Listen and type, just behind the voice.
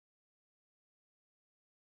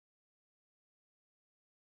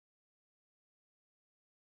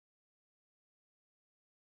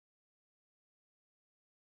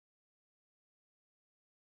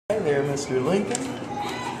Hey there, Mr. Lincoln.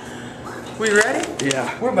 We ready?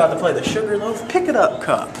 Yeah. We're about to play the Sugarloaf Pick It Up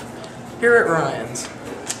Cup here at Ryan's.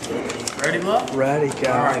 Ready, love? Ready,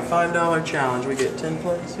 guy. Alright, $5 challenge. We get 10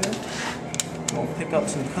 plays here. We'll pick up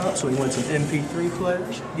some cups. We win some MP3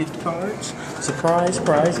 players, gift cards, surprise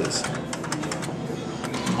prizes.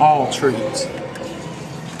 All treats.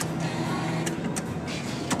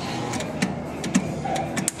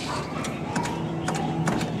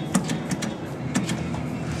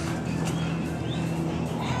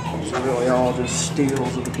 It's really all just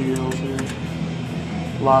steals of the deals here.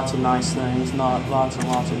 Lots of nice things, not lots and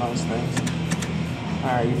lots of nice things.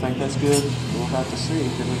 Alright, you think that's good? We'll have to see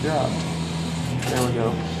because it dropped. There we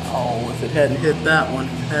go. Oh, if it hadn't hit that one,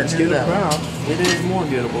 Let's get it out. it is more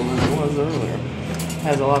gettable than it was earlier. It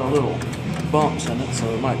has a lot of little bumps in it, so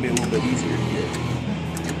it might be a little bit easier to get.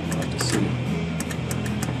 We'll have to see.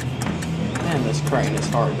 Man, this crane is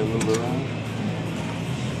hard to move around.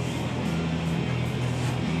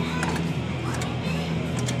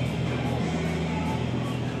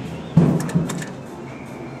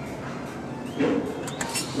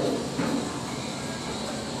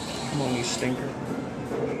 Come on, you stinker.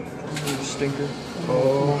 Come on, you stinker.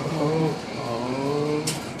 Oh.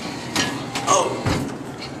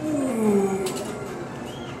 Ooh.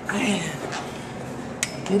 Man.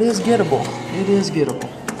 It is gettable. It is gettable.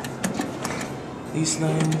 These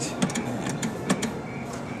things.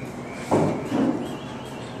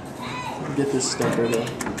 Get this stinker though.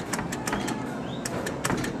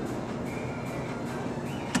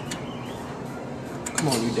 Come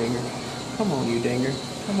on, you dinger. Come on, you dinger.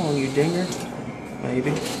 Come on, you dinger.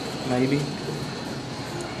 Maybe. Maybe.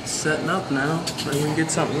 It's setting up now. Maybe we can get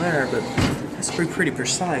something there, but that's pretty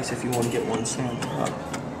precise if you want to get one sent up.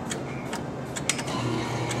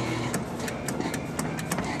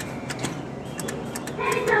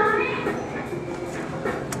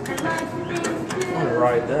 I want to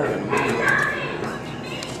ride that in a minute.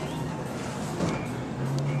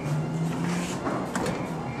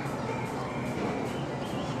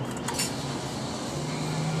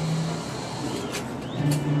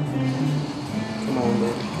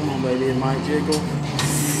 Come on, baby, it might jiggle.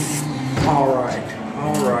 Alright,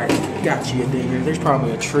 got you a dinger. There's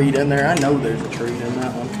probably a treat in there. I know there's a treat in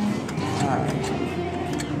that one. Alright.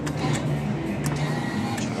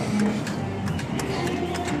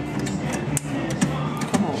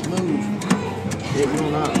 Come on, move. It will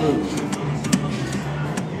not move.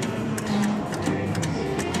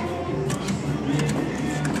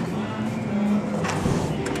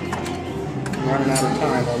 I'm running out of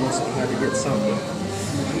time on this one. I had to get something.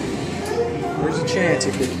 There's a chance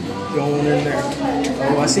it could go on in there.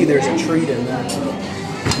 Oh, I see there's a treat in that.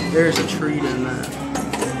 There's a treat in that.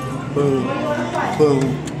 Boom. Boom.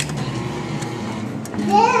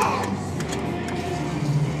 Yeah.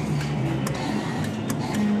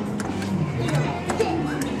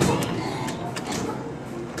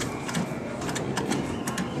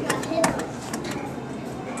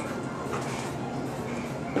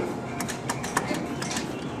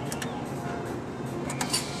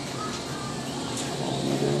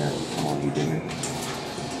 Come on, you dinger.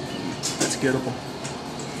 That's gettable.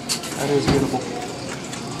 That is gettable.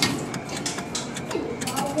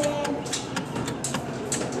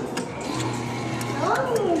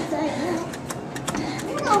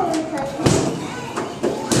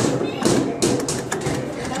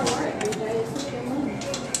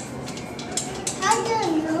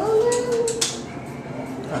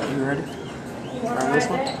 Alright, you ready? Try this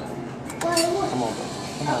one? Come on, baby.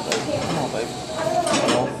 Come on, baby. Come on, baby.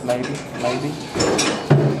 Oh, maybe.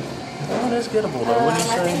 Oh, that's gettable though. What do you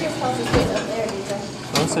say?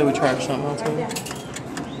 Let's say we try for something else maybe.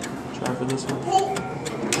 Try for this one.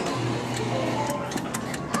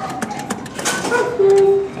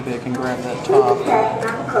 Maybe I can grab that top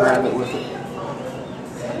and grab it with it.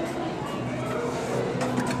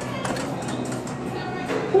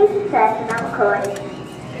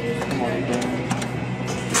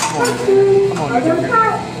 Come on, you dinger. Come on, you dinger.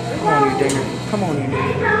 Come on, you dinger. Come on, you dinger.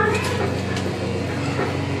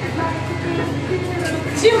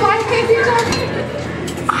 Do you like pictures on me?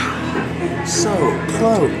 So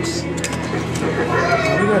close.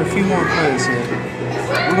 We got a few more plays here.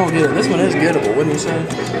 We're gonna get it. This one is gettable, wouldn't you say?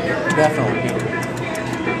 Definitely gettable.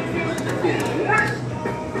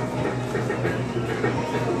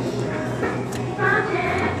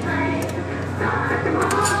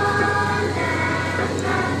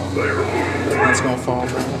 That's gonna fall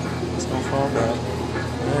back. It's gonna fall back.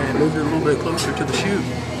 Hey, moved it a little bit closer to the chute.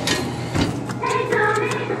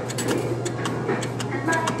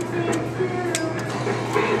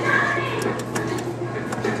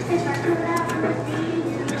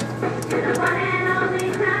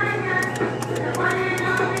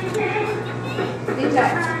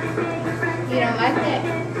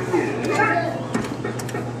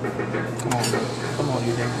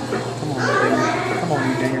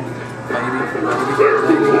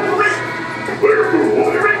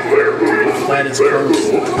 That is close.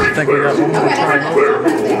 I think we got one more try.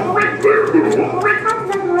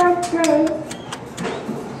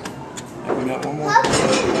 We got one more. We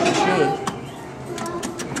should.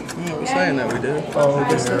 Yeah, we're saying that we did. Oh, I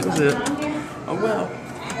guess that was it. Oh well.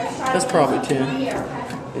 That's probably 10.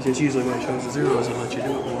 It's just usually when it shows the zeros, it'll let you do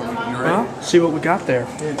it more. You ready? Well, see what we got there.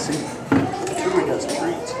 Yeah, see. I'm sure we got some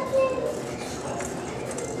treats.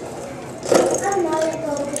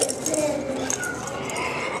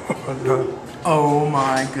 Oh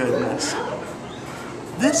my goodness.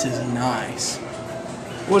 This is nice.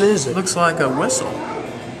 What is it? Looks like a whistle.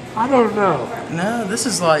 I don't know. No, this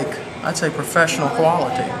is like, I'd say professional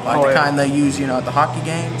quality. Like the kind they use, you know, at the hockey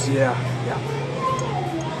games. Yeah, yeah.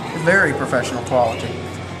 Very professional quality.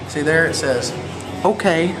 See there it says,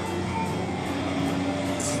 okay.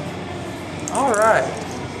 All right.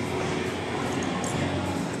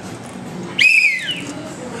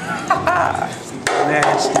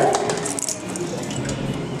 Nasty.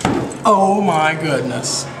 Oh my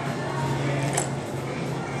goodness.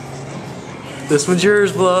 This one's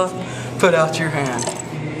yours, Bluff. Put out your hand.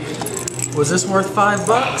 Was this worth $5?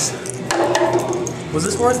 Was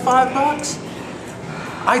this worth $5?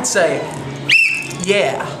 I'd say,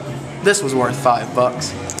 yeah, this was worth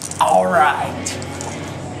 $5. All right.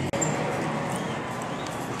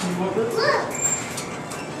 You want this?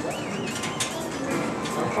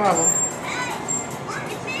 No problem.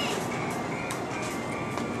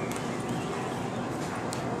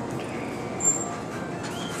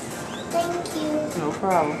 Thank you. No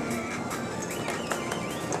problem.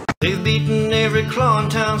 They've beaten every claw in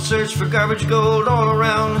town, searched for garbage gold all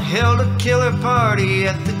around, held a killer party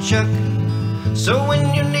at the Chuck. So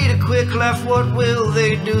when you need a quick laugh, what will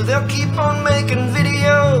they do? They'll keep on making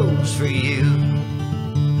videos for you.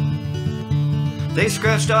 They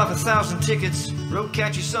scratched off 1,000 tickets, wrote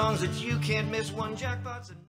catchy songs that you can't miss. One jackpot's